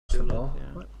the ball.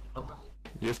 Yeah. Oh.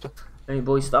 Used to. Right,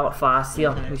 boys, start fast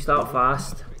here. We start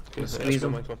fast. Squeeze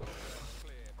them.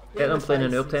 Get them playing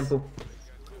in our tempo.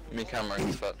 Me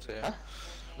camera's fucked, yeah.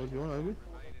 What do you want, Obi?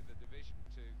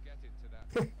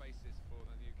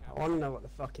 I want to know what the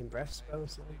fucking breath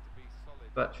spells like.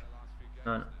 Bitch.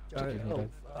 No. Oh,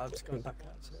 I'm just going back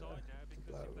out.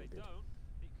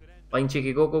 Line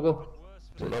cheeky, go, go, go.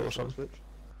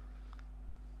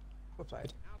 Well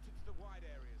played.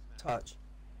 Touch.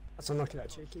 That's unlucky, that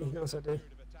cheeky. He knows I do.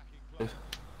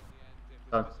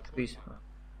 Done. Squeeze.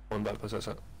 One back, that's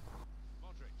it.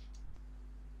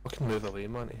 Fucking move away,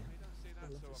 money. I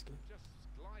love this game.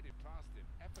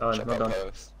 Done, well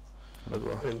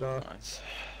done. Nice.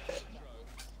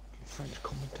 French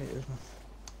commentators,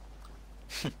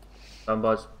 man. Done,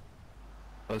 Buzz.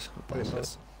 Buzz.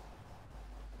 Buzz.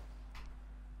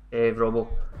 Hey, Robo.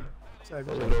 Sorry,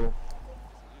 Buzz. Robo. Robo.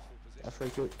 That's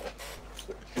very good.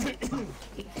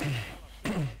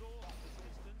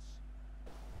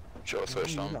 Sure,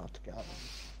 switch on.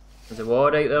 Is it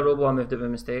wall right there, Robo? I moved it by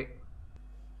mistake.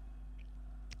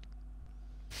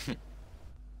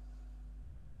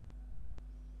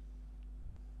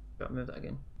 Gotta move that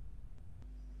again.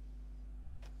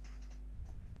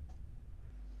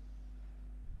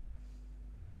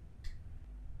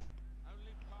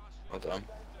 Well done.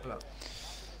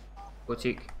 Go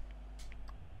cheek.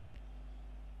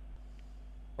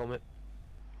 Helmet.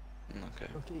 Okay.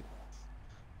 Okay.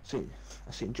 See,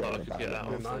 I seen Joe Oh, I in could get that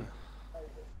the one.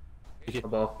 A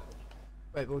ball.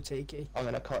 Wait, we'll take it. I'm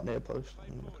gonna cut near post.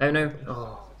 Now, now.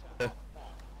 Oh.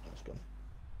 That's good.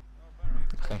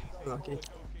 Okay. Lucky.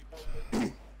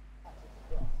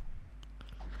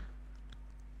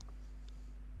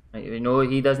 Right, you know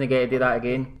he doesn't get to do that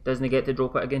again. Doesn't get to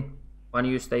drop it again. Why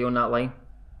don't you stay on that line?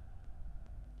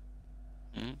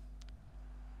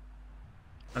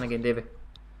 And again, David.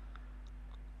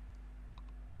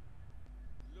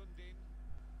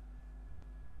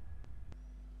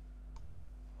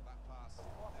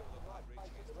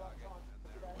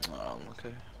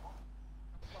 Okay.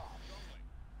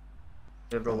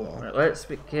 Yeah, bro. Right, let's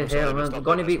be careful. We're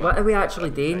gonna be. What are we actually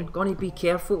doing? Gonna be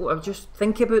careful. I'm just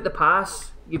think about the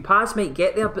pass. Your pass might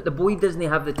get there, but the boy doesn't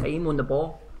have the time on the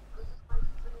ball.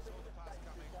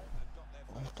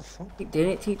 What the fuck? Keep doing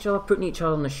it to each other, putting each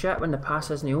other on the shit when the pass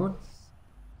isn't on.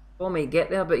 Ball might get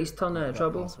there, but he's turning into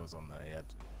trouble. Was on there. He had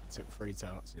took 3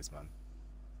 touches, man.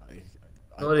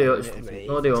 Not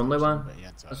the only one.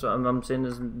 That's what I'm saying.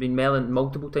 There's been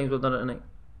multiple times we've done it tonight.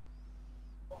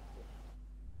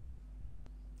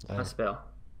 That's better.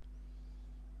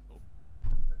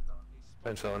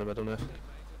 Ben fell in the middle now.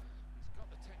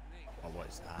 Oh, what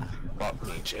is that? Fuck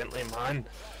me gently, man.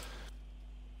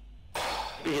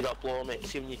 You hit up low, mate.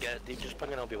 See when you get it, Dave, just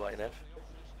ping and I'll be wide enough.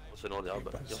 What's an order,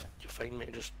 but you're fine,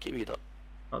 mate. Just keep it up.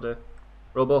 I'll do.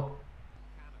 Robo.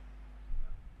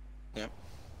 Yep.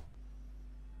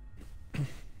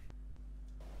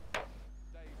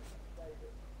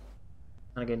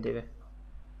 And again, Davey.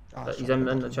 Oh, He's in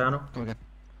the channel. Come again.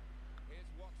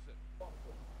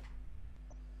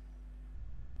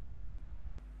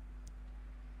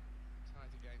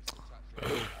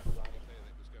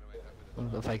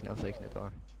 I'm faking it,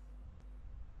 Bar.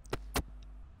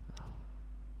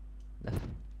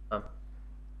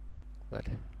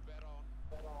 Good.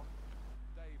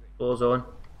 Ball's on.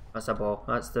 That's a ball.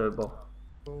 That's the ball.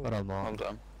 What on, Mark? I'm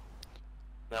done.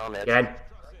 Now I'm Get in.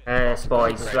 Yes,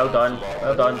 boys. Well done.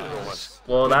 Well done.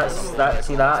 Well,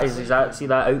 see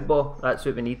that out ball. That's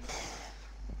what we need.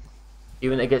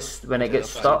 Even when it gets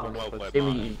stuck,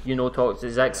 same you know talks the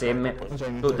exact same, mate. So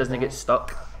it doesn't get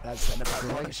stuck. That's send it back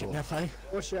right. Nefe.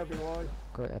 What's your everyone?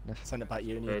 Go ahead, Nif. Send it back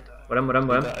uni. Right. We're in.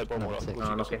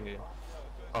 Oh, okay.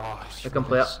 Oh, We can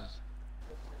play it.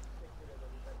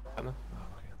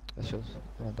 That's yours.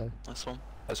 Well done. This one.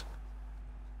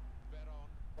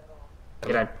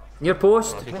 Get in. Near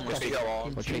post.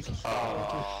 What cheeky?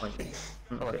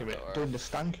 Doing the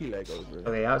stanky leg over it.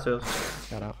 Okay, that's yours.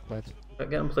 Get out, lad.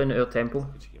 Get him playing at our tempo.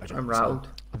 I'm rattled.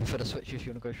 I prefer to switch if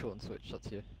you want to go short and switch,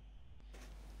 that's you.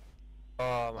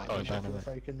 Oh my Oh, gosh. dynamite.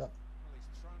 Faking that.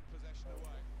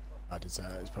 It's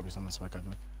probably someone spoke over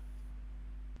me.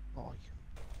 Oh,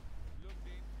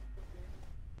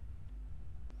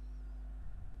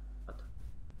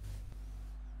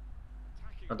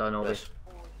 I've done all this.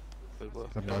 Good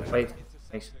work. Good lad. Wait.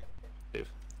 Nice.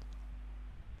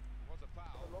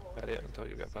 Ready it until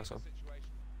you get past him.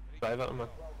 Drive at him, man.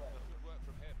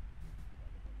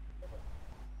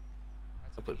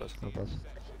 I played best. No buzz.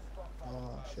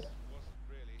 oh shit.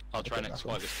 I'll try and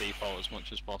exploit this default as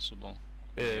much as possible.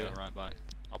 Yeah. Right back.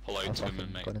 I'll pull out I'll to him fucking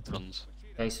and make go into him. runs.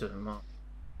 Nice of him, Mark.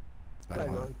 Play,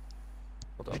 man.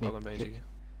 Hold on, I'll go behind you.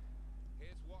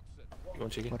 You going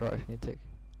cheeky? What right if you need to take?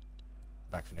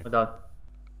 Back for We're now. done.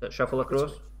 Let's shuffle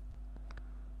across.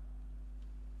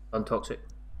 Done toxic.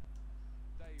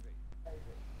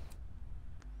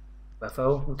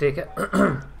 Biffle, we'll take it.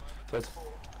 Dead.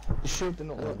 You sure did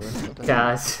not work.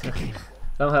 Guys.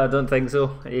 Somehow I don't think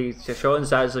so.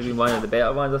 Sean's actually been one of the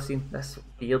better ones I've seen. That's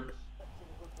weird.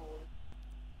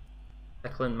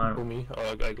 Tickling, Go man. me.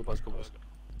 Oh, I go past, go past.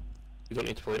 You don't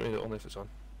need to play me, only if it's on.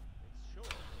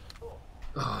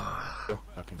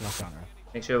 Fucking counter.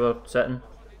 Make sure we're sitting.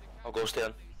 I'll go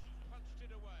stand.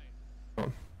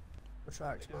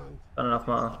 Tracks, man. Done enough,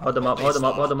 matter. Hold them up, hold them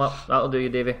up, hold them up. That'll do you,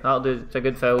 Davey. That'll do. It's a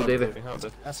good foul, Davey. That'll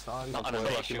do. That's fine. Not I'm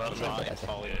animation, not but lucky, right,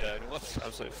 falling Yeah. down. What?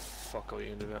 Absolutely fuck all you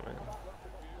can do that, man.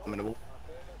 I'm in the wall.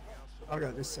 I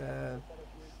got this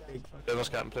big Whoever's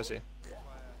getting pussy.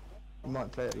 You might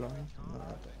play it line.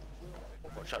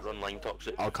 Watch that run line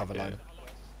toxic. I'll cover line.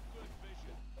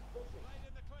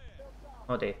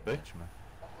 Oh, day.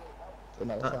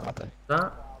 Another That, time.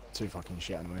 that. Two fucking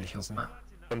shit animations there.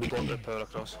 When we block the power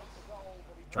across.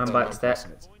 I'm back stick.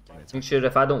 Make sure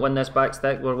if I don't win this back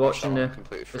stick, we're watching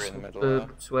Completely free in the middle the there.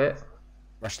 sweat.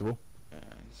 Rush the wall. Yeah,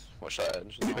 watch that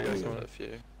edge. There's a big coming at a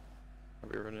few. I'll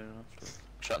be running after.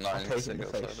 Watch that 9 take it stick in the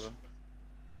outside face. of him.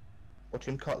 Watch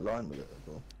him cut line with it as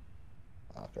well.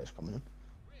 Ah, okay, it's coming in.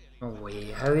 No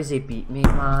way. How has he beat me,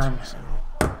 man?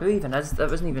 Who even is? That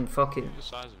wasn't even fucking. The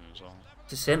size of him as well.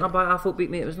 It's a centre back. I thought beat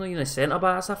me. It was not even a centre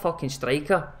back. That's a fucking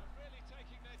striker.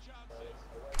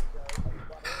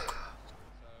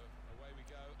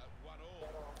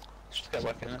 Just get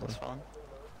back in it, that's fine.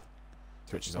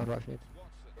 Switch is What on. right if you need?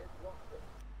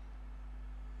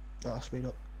 Ah, speed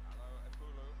up.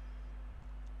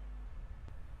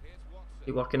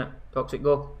 Keep working it. Toxic,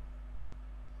 go.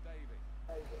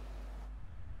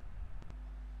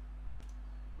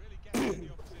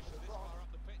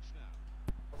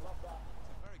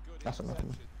 That's enough.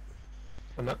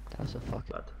 And that. That's a fucking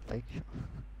Bad. big shot.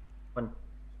 One.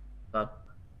 Bad.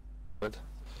 Good.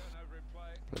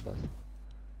 Good bad.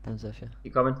 Hands off, yeah.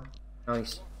 Keep coming.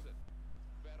 Nice.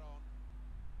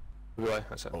 Why?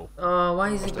 That's it. Oh, why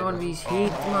is he going with his heat,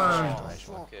 man?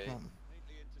 Okay.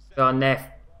 Go on, Neff.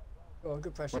 Oh,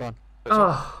 good pressure. What on?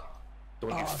 Oh.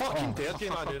 Don't you fucking dare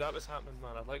game, I knew that was happening,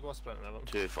 man. I'd like whispering at them.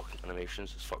 Two fucking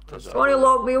animations. It's fucked us up. Don't you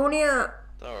lock me on here?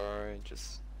 Don't worry,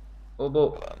 just. Oh,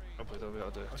 boy. I'll play that,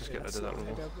 I'll do. Just get rid of that Okay,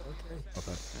 rule.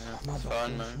 okay. Yeah, it's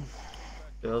fine, man.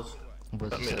 Cheers.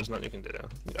 Was I mean, there's nothing you can do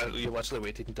there. You literally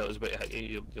waited until it was about to hit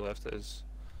you, you left it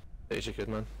as you could,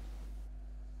 man.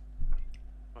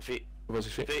 My feet. What was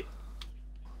his feet? Feet.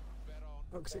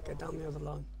 Toxic, get down the other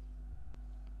line.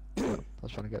 I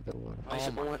was trying to get a bit of water. Why is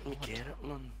it not letting me get it,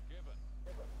 man?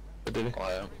 What did he?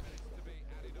 Quiet.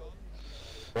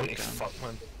 Won't he fuck,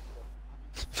 man?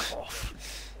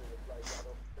 Off.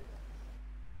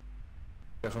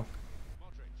 Careful.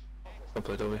 Don't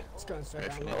play Dobby. It's going straight Right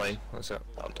down from The the line, that's it.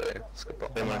 That'll do. Let's get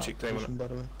blocked. Time on cheek, time on Listen, it. by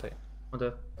the way. I'll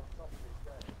do.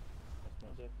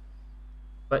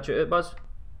 Switch it out, Buzz.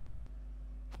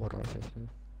 What right if you?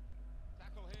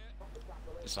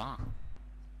 Is that?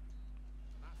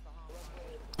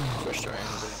 Push around.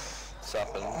 It's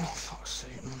happened. Fuck's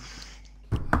sake,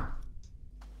 man.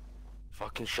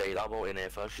 Fucking shite about an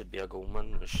FR should be a goal,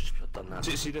 man. It's just done that.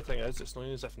 See, the thing is, it's not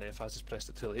as if Neff has just pressed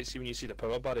it too late. See, when you see the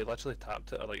power bar, he literally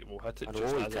tapped it, or like, we'll hit it I know,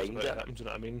 just he as it's timed about to it. hit him, do you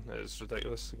know what I mean? It's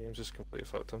ridiculous, the game's just completely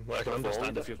fucked him. Like, I can I've understand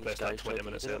volleyed if it, you've pressed these that guys 20 like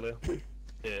minutes it. earlier.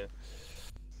 Yeah.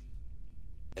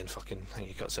 And fucking, I think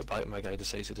he cuts it back, my guy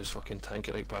decides to just fucking tank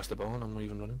it right past the ball, and I'm not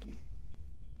even running.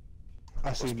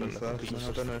 I seen you What's been the first, man.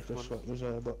 I don't know if this shot was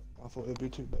there, but I thought it would be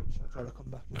too big, so I tried to come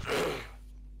back.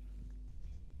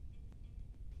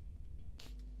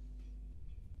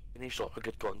 Any sort of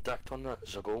good contact on that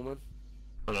as a goal, man.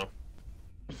 I know.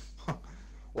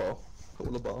 Well,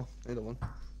 hold the ball. Either one.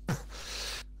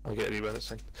 I'll get a wee this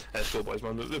thing. Let's go, boys,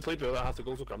 man. They played well, half the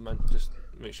goals will come, man. Just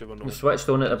make sure we're not. We switched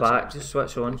on at the back. Just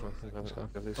switch on. Thanks, man. Let's go.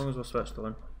 Give As these. long as we're switched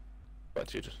on. Back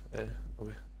to you, just.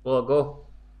 Away. Will I go?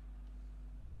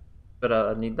 But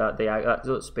I need that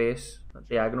that space. That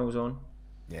diagonal zone.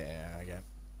 Yeah, I get it.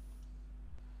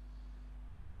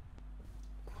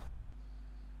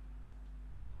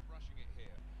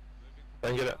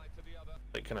 Then get it.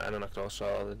 Like, kind of in and across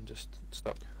rather than just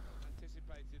stuck.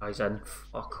 Oh, he's in.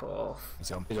 Fuck off.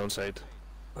 He's on. He's on side.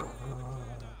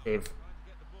 Save.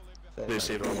 They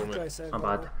save it, mate. Great save, Not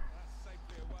by bad. the way.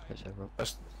 Let's have a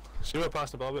That's, see where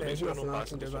pass the ball, but Yeah, make there's sure we're nothing not I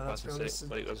passing can do just for about that, to be passing honest. sake.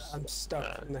 Like, there's I'm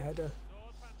stuck in the header.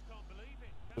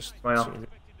 just Well. shooting the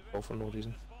ball for no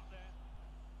reason.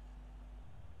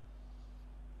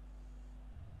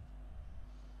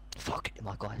 fuck.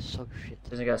 My guy is so shit.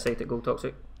 Doesn't get a sight at goal,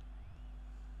 Toxic.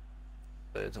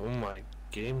 It's on my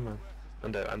game, man.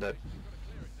 And out, and out.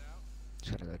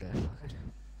 Just gotta go there,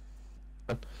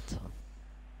 fuck it. It's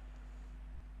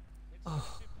on.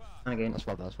 And again. That's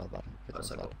my bad, that's my bad. Good That's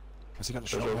one's a bad. Has he got the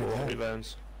There's shot over right all there?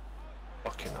 rebounds.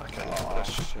 Fucking I can't do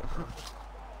this shit.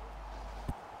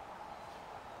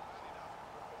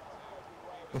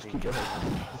 Let's keep your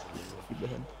head. Let's keep your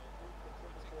head.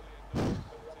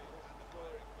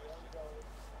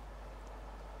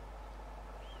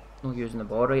 Not using the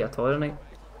ball right at all tonight.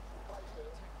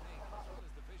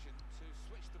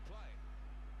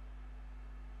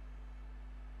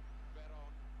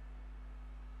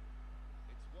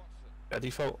 Yeah,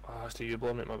 default. Ah, it's you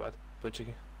blowing it, my bad. Blue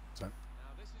cheeky. It's not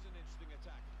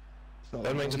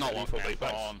Never mind, It's it's not not what default we're right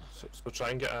back. on. So try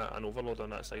and get an overload on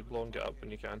that side blow and get up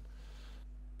when you can.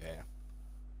 Yeah.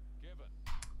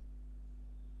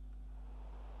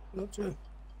 Up to.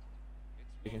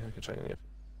 You can try and get.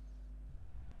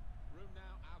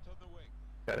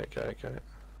 Get it.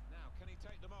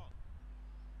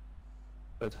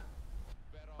 Good.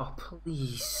 Oh,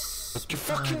 please. You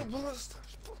fucking bastard!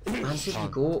 Man, should we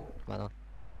go? Man on.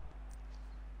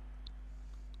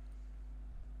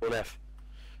 Go left.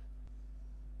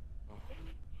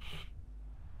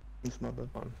 It's not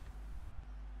bad.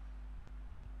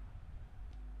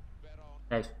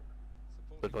 Nice.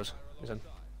 Good buzz. He's in.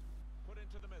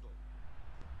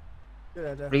 Good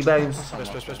idea. Rebounds.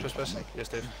 Press. Yes,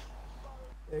 Dave.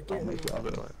 Yeah, get in Make it the I'll do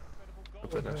it like. I'll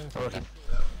play this. Oh, okay.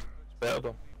 Better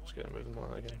though. Just get moving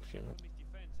more again. Keep it.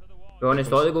 To be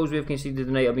honest, all the goals we've conceded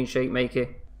tonight have been shite, Mikey.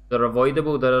 They're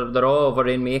avoidable, they're all of our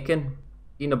own making.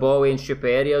 Seeing the ball away in stupid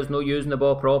areas, not using the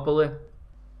ball properly.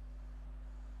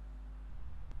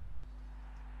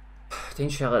 Doing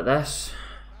shit like this.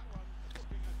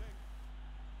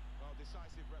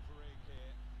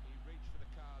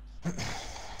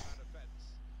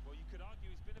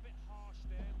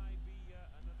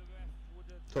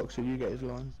 Toxic, you get his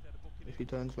line. If he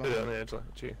turns Put it line. on the edge,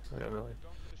 like. Gee, I don't know.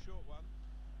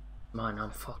 Man,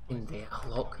 I'm fucking there.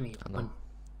 Lock me on.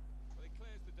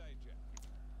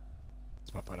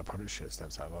 It's my point. I probably should have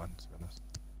stepped out of line, to be honest.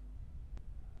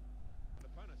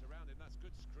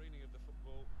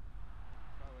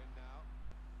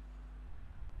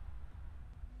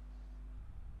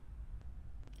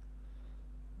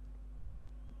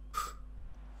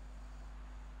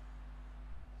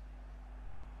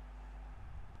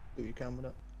 Do you can with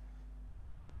it.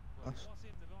 Nice.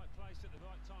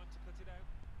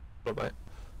 Go back.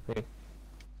 Okay.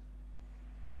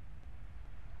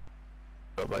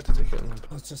 Go back to take it.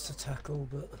 It was just a tackle,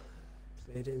 but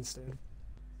played it instead.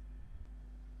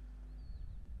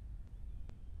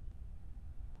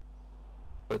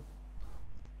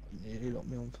 Yeah, he locked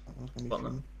me on. I was gonna be What now?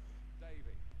 fun.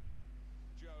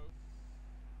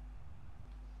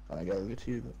 Trying to get over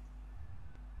to you, but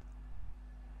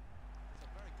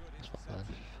That's not bad.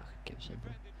 Fucking gives him,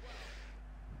 bro.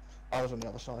 I was on the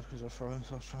other side because I was throwing,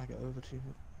 so I was trying to get over to you.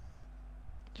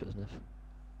 But Cheers, Niff.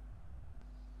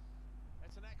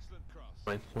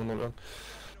 Fine, one more run.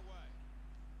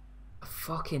 A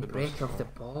fucking break of the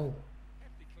ball.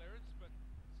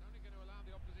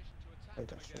 played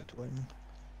that straight away. Man.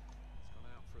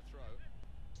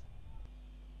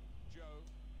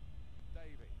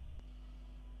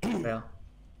 Yeah.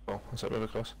 Oh, that's it, move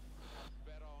across.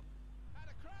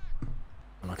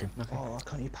 Unlucky. Oh,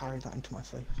 can't you parry that into my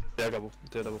face? Yeah,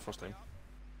 double first time.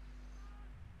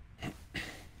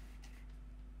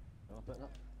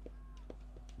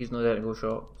 He's not there to go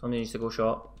short. Somebody needs to go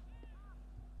short.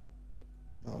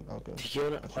 I'll go.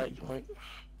 You're at right point.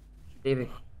 Davey.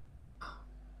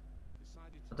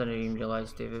 I didn't even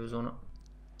realise Davey was on it.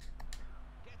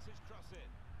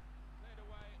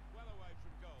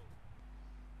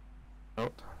 Oh,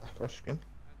 Cross again.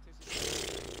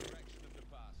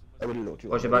 I really looked you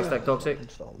Watch up. your back stack, Toxic. To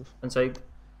start with. Inside.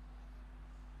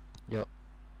 Yep.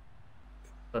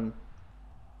 Done.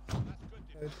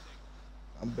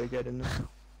 I'm big head in this.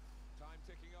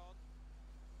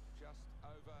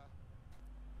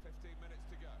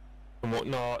 and what?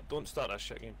 No, don't start that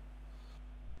shit game.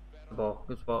 The ball.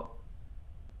 Good spot.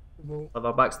 Well, Have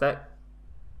our back stack?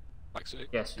 Back six.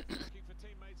 Yes.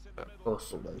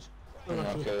 Close. All those.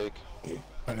 Okay.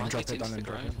 And then drop it down and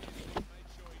drop it.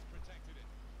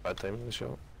 Bad timing of the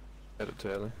shot. Hit it too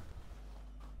early.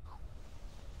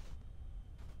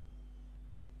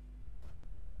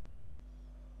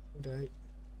 okay.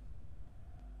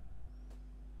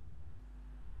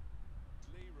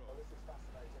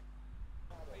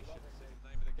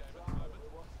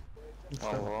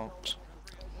 Oh,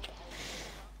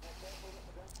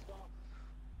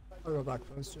 I'll go back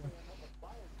first, yeah.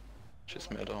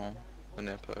 just middle, the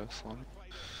near post line.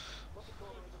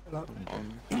 Good luck.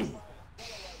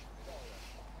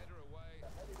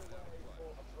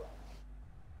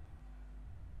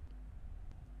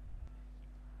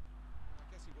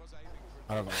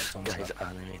 I don't know what's on Guy's that.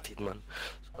 animated, man.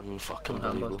 It's unfucking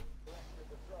believable.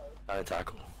 I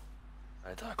tackle.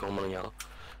 I'm on yellow.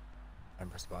 I'm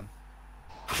press the button.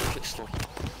 It's like...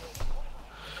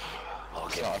 Oh,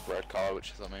 It's get not a red colour,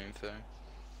 which is the main thing.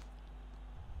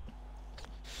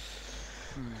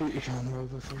 Put your camera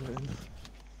over for it.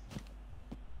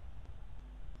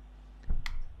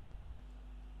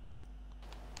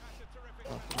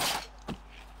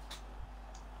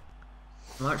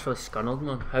 I'm actually scanned,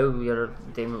 man. How we're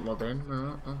doing what we're doing, we're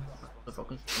not. The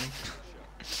fucking scanned.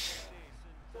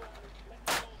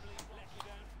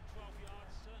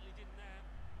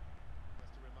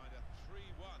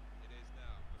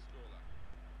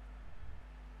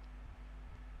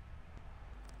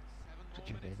 Did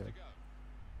you need it?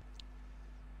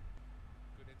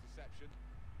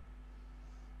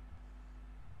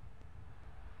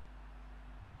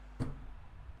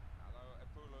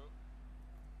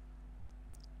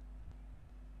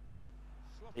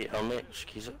 Hey, helmet,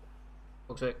 excuse it.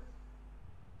 Looks like.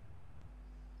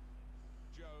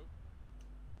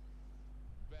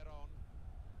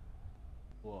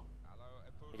 What?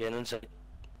 Again inside.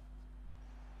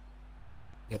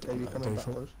 Yeah, Yeah, you coming back,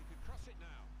 Rose?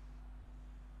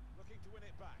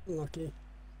 Lucky.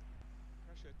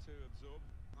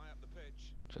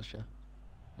 Just yeah.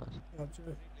 Nice. Oh,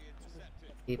 Joe.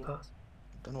 B pass.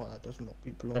 Don't know what that does, not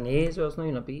people An on. A as well, it's not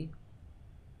even a B.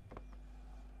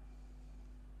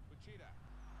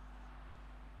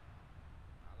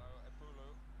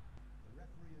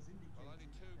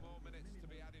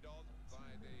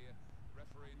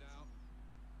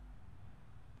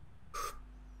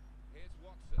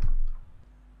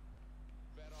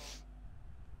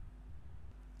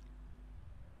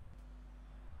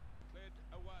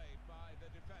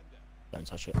 Don't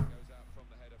touch it.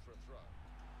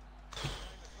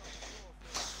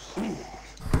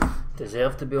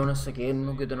 Deserve, to be honest, again,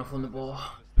 not good enough on the ball.